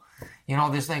people? You know,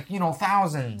 there's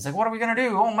thousands. What are we going to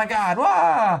do? Oh my God.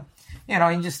 Wah! You know,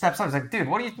 he just steps up. He's dude,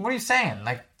 what are you saying?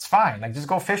 It's fine. Just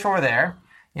go fish over there.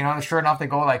 You know, sure enough, they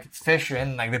go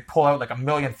fishing, they pull out 1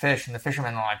 million fish, and the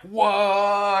fishermen are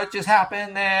what just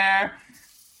happened there?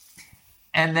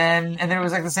 And then it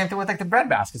was the same thing with the bread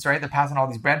baskets, right? They're passing all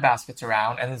these bread baskets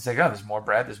around, and it's there's more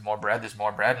bread, there's more bread, there's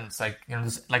more bread, and it's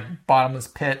this bottomless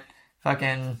pit,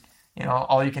 fucking, you know,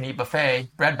 all you can eat buffet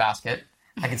bread basket,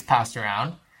 it's passed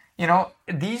around. You know,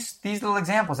 these little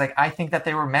examples, I think that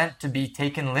they were meant to be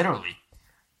taken literally.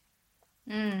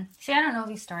 See, I don't know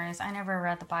these stories. I never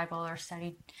read the Bible or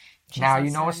studied Jesus. Now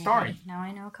you know a story. Now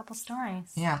I know a couple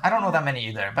stories. Yeah, I don't know that many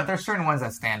either, but there's certain ones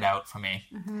that stand out for me,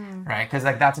 mm-hmm. right? Because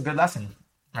that's a good lesson,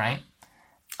 right?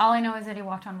 All I know is that he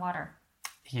walked on water.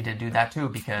 He did do that too,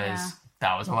 because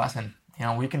that was a lesson. You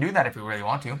know, we can do that if we really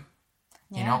want to.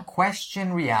 Yeah. You know,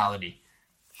 question reality.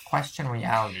 Question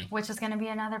reality. Which is going to be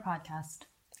another podcast.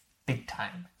 Big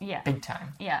time. Yeah. Big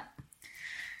time. Yeah.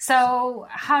 So,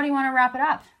 how do you want to wrap it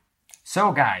up?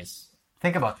 So, guys,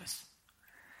 think about this.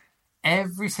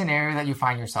 Every scenario that you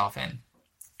find yourself in,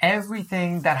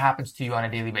 everything that happens to you on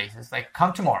a daily basis,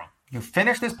 come tomorrow. You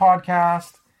finish this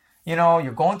podcast, you know,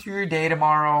 you're going through your day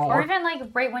tomorrow. Or even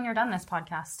right when you're done this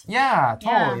podcast. Yeah,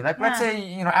 totally. Yeah. Let's say,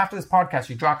 you know, after this podcast,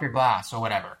 you drop your glass or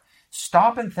whatever.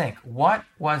 Stop and think, what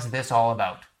was this all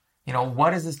about? You know,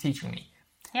 what is this teaching me?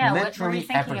 Yeah, what were you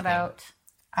thinking about?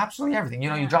 Absolutely everything. You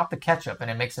know, you drop the ketchup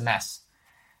and it makes a mess,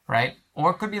 right?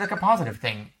 Or it could be a positive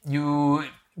thing. You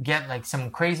get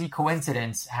some crazy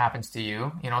coincidence happens to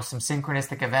you, you know, some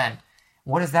synchronistic event.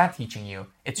 What is that teaching you?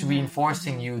 It's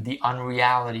reinforcing you the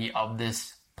unreality of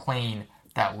this plane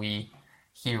that we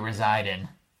here reside in.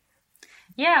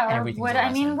 Yeah, or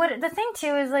the thing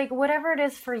too is whatever it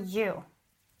is for you.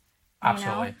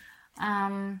 Absolutely. You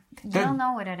You'll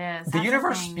know what it is. The That's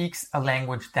universe thing. speaks a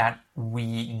language that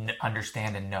we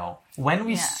understand and know. When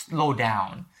we slow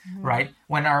down, right?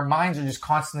 When our minds are just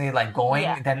constantly like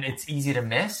going, then it's easy to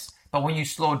miss. But when you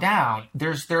slow down, there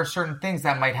are certain things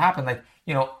that might happen. Like,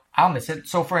 you know, I'll miss it.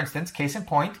 So for instance, case in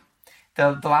point,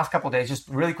 the last couple of days, just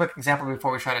really quick example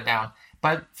before we shut it down.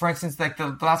 But for instance, like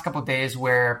the last couple of days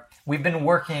where we've been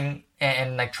working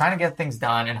and like trying to get things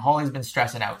done, and Holly's been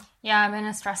stressing out. Yeah, I'm in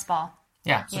a stress ball.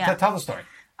 Yeah. So tell the story.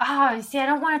 Oh, you see, I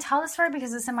don't want to tell the story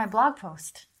because it's in my blog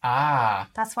post.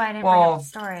 That's why I didn't bring up the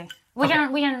story. We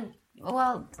can,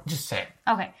 just say it.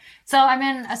 Okay. So I'm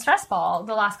in a stress ball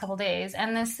the last couple days,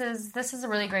 and this is a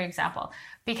really great example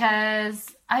because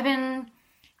I've been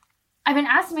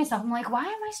asking myself, I'm like, why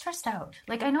am I stressed out?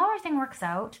 Like, I know everything works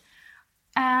out,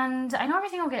 and I know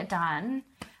everything will get done,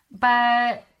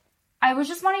 but I was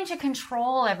just wanting to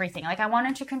control everything. Like, I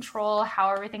wanted to control how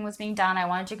everything was being done. I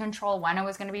wanted to control when it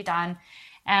was going to be done.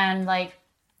 And, like,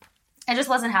 it just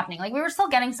wasn't happening. Like, we were still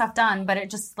getting stuff done, but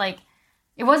it just, like,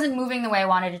 it wasn't moving the way I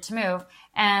wanted it to move.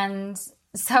 And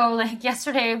so, like,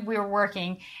 yesterday we were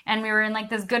working and we were in, like,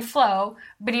 this good flow.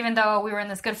 But even though we were in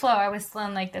this good flow, I was still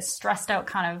in, like, this stressed out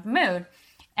kind of mood.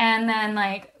 And then,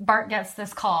 like, Bart gets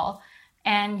this call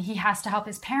and he has to help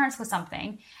his parents with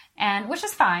something, and which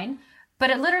is fine. But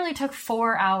it literally took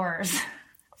 4 hours.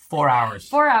 4 hours.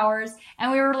 4 hours.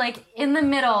 And we were like in the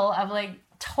middle of like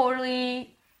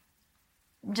totally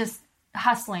just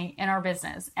hustling in our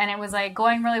business. And it was like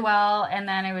going really well. And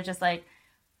then it was just like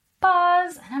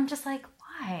pause. And I'm just like,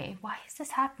 why? Why is this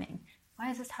happening?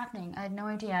 Why is this happening? I had no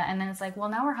idea. And then it's like, well,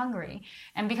 now we're hungry.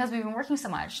 And because we've been working so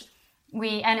much,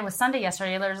 and it was Sunday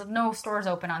yesterday, there's no stores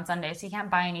open on Sunday, so you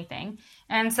can't buy anything.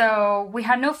 And so we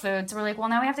had no food. So we're like, well,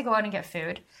 now we have to go out and get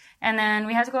food. And then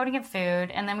we had to go out and get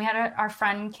food. And then we had our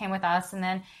friend came with us. And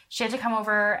then she had to come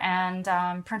over and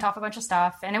print off a bunch of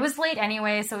stuff. And it was late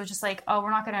anyway. So it was just like, oh, we're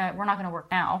not gonna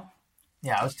work now.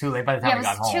 Yeah, it was too late by the time we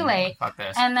got home. It was too late. Fuck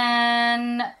this. And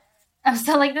then I'm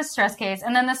still like this stress case.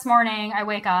 And then this morning I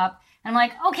wake up and I'm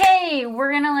like, okay,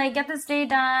 we're gonna like get this day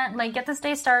done, like get this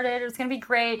day started. It's gonna be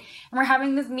great. And we're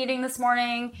having this meeting this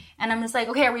morning. And I'm just like,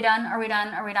 okay, are we done? Are we done?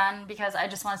 Are we done? Because I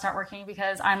just want to start working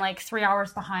because I'm like 3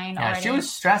 hours behind already. She was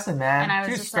stressing, man. And I was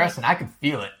she was just stressing. like, I could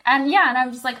feel it. And yeah, and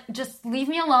I'm just like, just leave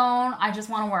me alone. I just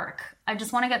want to work. I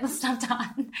just want to get this stuff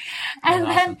done.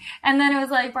 And then it was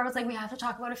like, Bart was like, we have to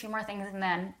talk about a few more things and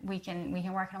then we can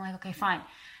work. And I'm like, okay, fine.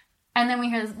 And then we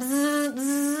hear this bzzz,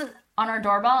 bzzz on our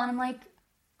doorbell. And I'm like,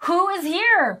 who is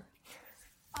here?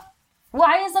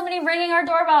 Why is somebody ringing our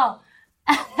doorbell?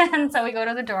 And so we go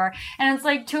to the door and it's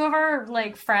like two of our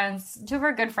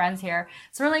good friends here.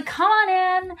 So we're like, come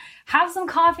on in, have some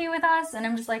coffee with us. And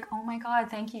I'm just like, oh my God,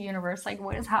 thank you, universe. Like,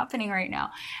 what is happening right now?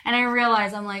 And I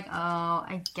realize I'm like, oh,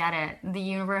 I get it. The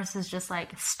universe is just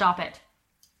like, stop it.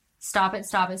 Stop it,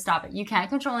 stop it, stop it. You can't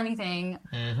control anything.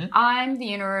 Mm-hmm. I'm the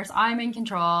universe. I'm in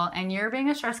control. And you're being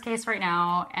a stress case right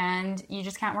now. And you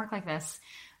just can't work like this.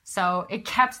 So it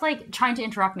kept like trying to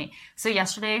interrupt me. So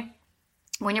yesterday,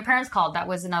 when your parents called, that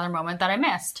was another moment that I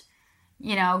missed.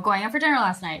 You know, going out for dinner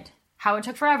last night, how it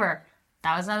took forever.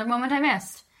 That was another moment I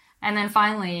missed. And then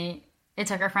finally, it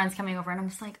took our friends coming over and I'm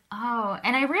just like, oh.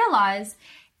 And I realized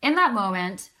in that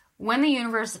moment, when the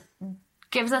universe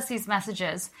gives us these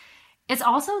messages, it's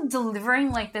also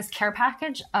delivering like this care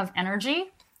package of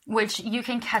energy, which you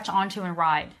can catch onto and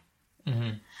ride.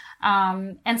 Mm-hmm.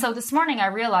 And so this morning I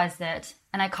realized it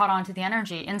and I caught onto the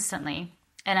energy instantly.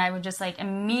 And I would just like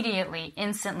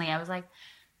instantly, I was like,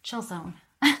 chill zone.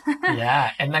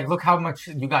 Yeah. And like, look how much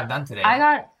you got done today. I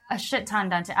got a shit ton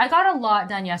done today. I got a lot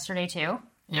done yesterday too.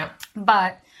 Yep.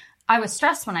 But I was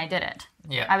stressed when I did it.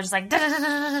 Yeah. I was just like,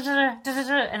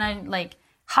 and I like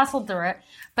hustled through it.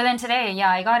 But then today,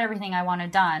 yeah, I got everything I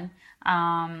wanted done.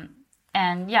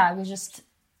 And yeah, it was just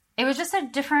a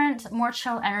different, more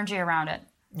chill energy around it.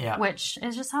 Yeah. Which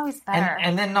is just always better.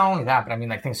 And then not only that, but I mean,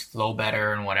 like, things flow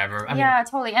better and whatever. I mean,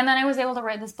 totally. And then I was able to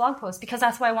write this blog post because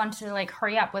that's why I wanted to, like,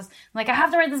 hurry up. Was, like, I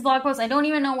have to write this blog post. I don't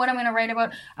even know what I'm going to write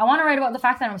about. I want to write about the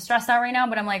fact that I'm stressed out right now,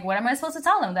 but I'm like, what am I supposed to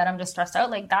tell them? That I'm just stressed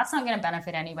out? Like, that's not going to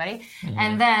benefit anybody. Mm-hmm.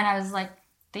 And then I was like,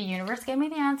 the universe gave me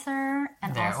the answer.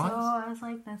 And there also, I was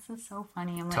like, this is so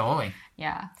funny. I'm like, totally.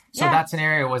 Yeah. So that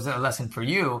scenario was a lesson for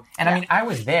you. And I mean, I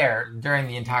was there during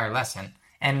the entire lesson.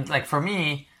 And, like, for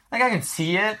me, like, I could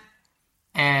see it.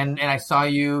 And I saw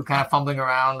you kind of fumbling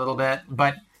around a little bit,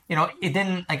 but you know,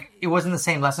 it wasn't the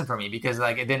same lesson for me because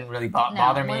like it didn't really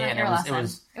bother me, and it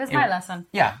was my lesson.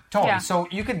 Yeah, totally. Yeah. So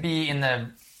you could be in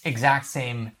the exact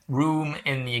same room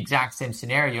in the exact same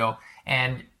scenario,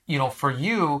 and you know, for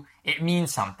you, it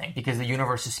means something because the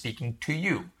universe is speaking to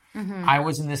you. Mm-hmm. I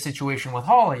was in this situation with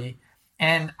Holly,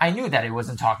 And I knew that it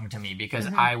wasn't talking to me because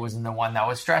I wasn't the one that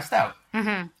was stressed out.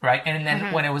 Right. And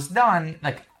then when it was done,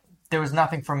 like, there was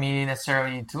nothing for me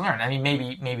necessarily to learn. I mean,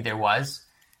 maybe there was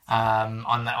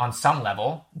on some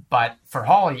level, but for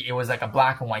Holly, it was like a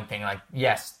black and white thing. Like,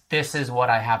 yes, this is what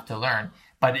I have to learn.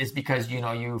 But it's because,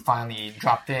 you finally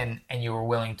dropped in and you were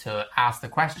willing to ask the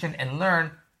question and learn,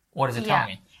 what does it tell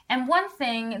me? And one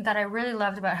thing that I really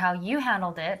loved about how you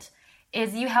handled it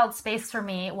is you held space for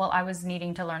me while I was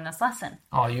needing to learn this lesson.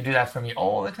 Oh, you do that for me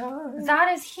all the time.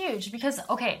 That is huge because,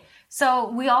 okay, so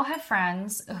we all have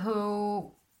friends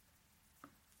who,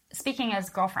 speaking as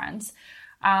girlfriends,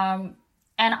 and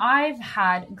I've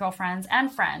had girlfriends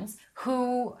and friends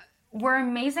who were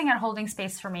amazing at holding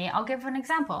space for me. I'll give an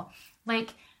example.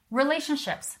 Like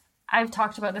relationships. I've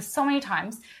talked about this so many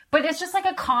times, but it's just like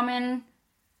a common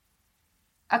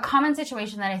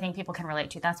situation that I think people can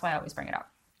relate to. That's why I always bring it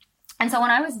up. And so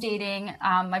when I was dating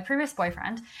my previous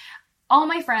boyfriend, all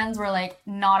my friends were like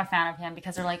not a fan of him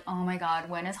because they're like, oh my God,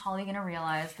 when is Holly going to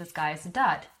realize this guy's a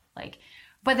dud? Like,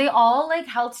 but they all like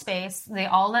held space. They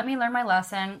all let me learn my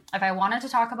lesson. If I wanted to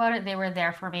talk about it, they were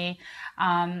there for me.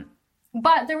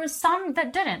 But there was some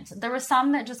that didn't. There was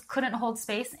some that just couldn't hold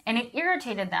space and it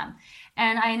irritated them.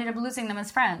 And I ended up losing them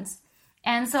as friends.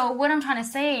 And so what I'm trying to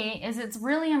say is it's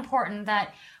really important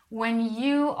that when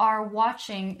you are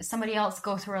watching somebody else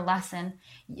go through a lesson,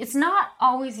 it's not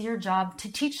always your job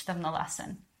to teach them the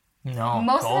lesson. No,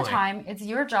 Most of the time, it's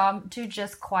your job to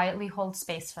just quietly hold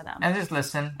space for them. And just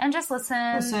listen. And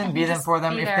be there for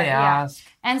them if they yeah. ask.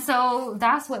 And so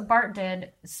that's what Bart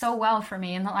did so well for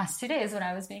me in the last 2 days when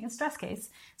I was being a stress case.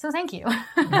 So thank you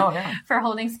for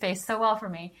holding space so well for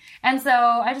me. And so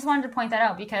I just wanted to point that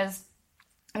out because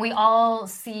we all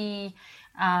see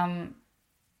the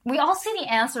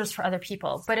answers for other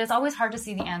people, but it's always hard to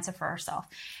see the answer for ourselves.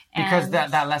 Because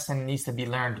that lesson needs to be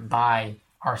learned by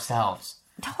ourselves.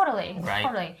 Totally. Right.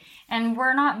 Totally. And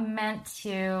we're not meant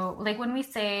to, like when we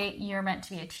say you're meant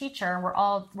to be a teacher, we're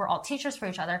all teachers for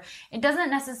each other. It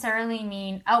doesn't necessarily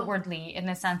mean outwardly in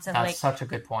the sense of That's such a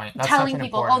good point. That's telling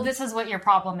people, oh, this is what your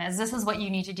problem is. This is what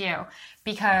you need to do.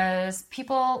 Because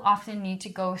people often need to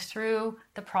go through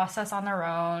the process on their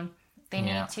own. They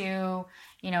need to,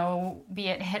 be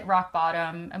it hit rock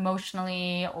bottom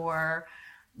emotionally or,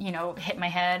 hit my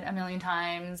head a million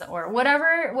times or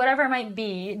whatever it might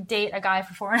be, date a guy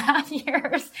for 4.5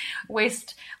 years,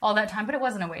 waste all that time. But it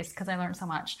wasn't a waste because I learned so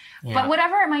much. Yeah. But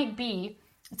whatever it might be,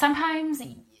 sometimes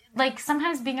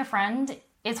being a friend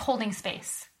is holding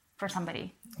space for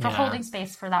somebody, holding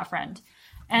space for that friend.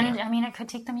 And I mean, it could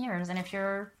take them years.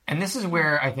 And this is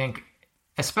where I think,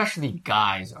 especially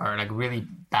guys are like really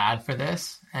bad for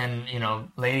this. And,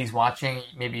 ladies watching,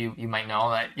 maybe you might know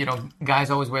that,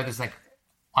 guys always wear this like,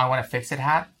 I want to fix it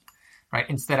hat, right?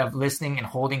 Instead of listening and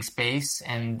holding space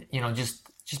and,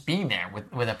 just being there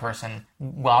with a person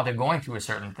while they're going through a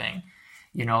certain thing.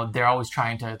 They're always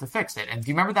trying to fix it. And do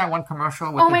you remember that one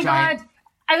commercial with the giant... God.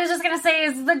 I was just going to say,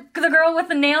 is the girl with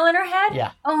the nail in her head?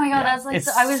 Yeah. Oh my God, that's like, it's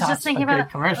I was just thinking about it.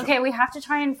 Commercial. Okay, we have to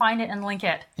try and find it and link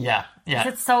it. Yeah.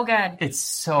 It's so good. It's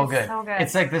so good.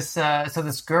 It's like this, so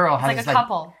this girl has like a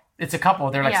couple. It's a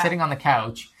couple. They're like sitting on the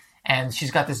couch and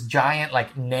she's got this giant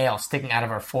like nail sticking out of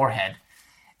her forehead.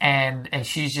 And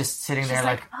she's just sitting there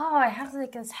like, oh, I have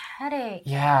like this headache.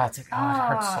 Yeah, it's like, oh, it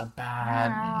hurts so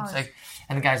bad. And it's like,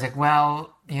 and the guy's like,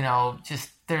 well, just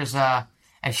there's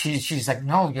and she's like,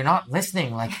 no, you're not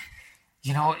listening. Like,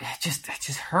 it just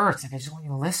hurts. Like, I just want you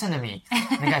to listen to me.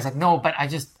 And the guy's like, no, but I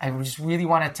just really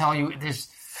want to tell you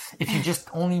if you just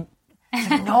only,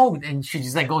 like, no. And she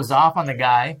just like goes off on the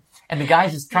guy. And the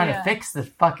guy's just trying to fix the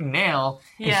fucking nail.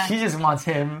 And she just wants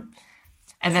him.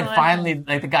 And then finally,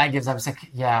 like, the guy gives up. He's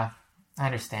like, yeah, I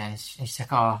understand. She's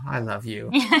like, oh, I love you.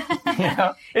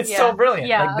 It's so brilliant.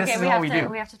 Yeah, like, this is what we do.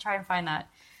 We have to try and find that.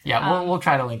 Yeah, we'll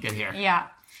try to link it here. Yeah.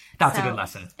 That's a good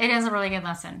lesson. It is a really good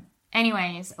lesson.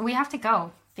 Anyways, we have to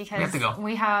go because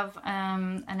we have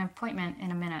an appointment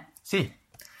in a minute. See.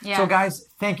 Yeah. So, guys,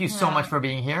 thank you so much for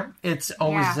being here. It's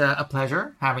always a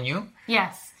pleasure having you.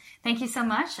 Yes. Thank you so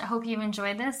much. I hope you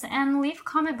enjoyed this. And leave a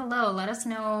comment below. Let us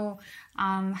know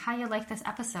how you like this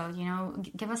episode.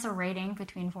 Give us a rating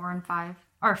between 4 and 5.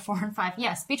 Or 4 and 5.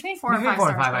 Yes, between 4 and 5 4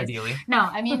 stars. 4 and 5, ideally. No,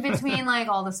 I mean between like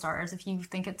all the stars. If you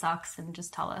think it sucks, then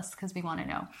just tell us because we want to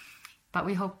know. But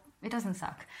we hope it doesn't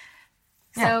suck.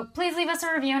 So please leave us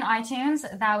a review on iTunes.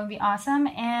 That would be awesome.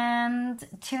 And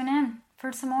tune in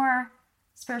for some more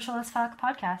Spiritual as Fuck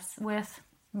podcasts with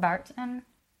Bart and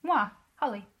moi,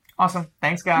 Holly. Awesome.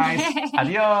 Thanks, guys.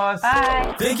 Adios.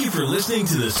 Bye. Thank you for listening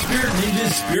to the Spirit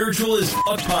Ninjas Spiritual as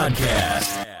Fuck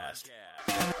podcast.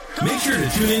 Make sure to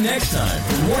tune in next time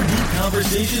for more deep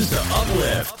conversations to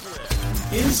uplift,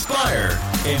 inspire,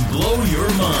 and blow your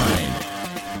mind.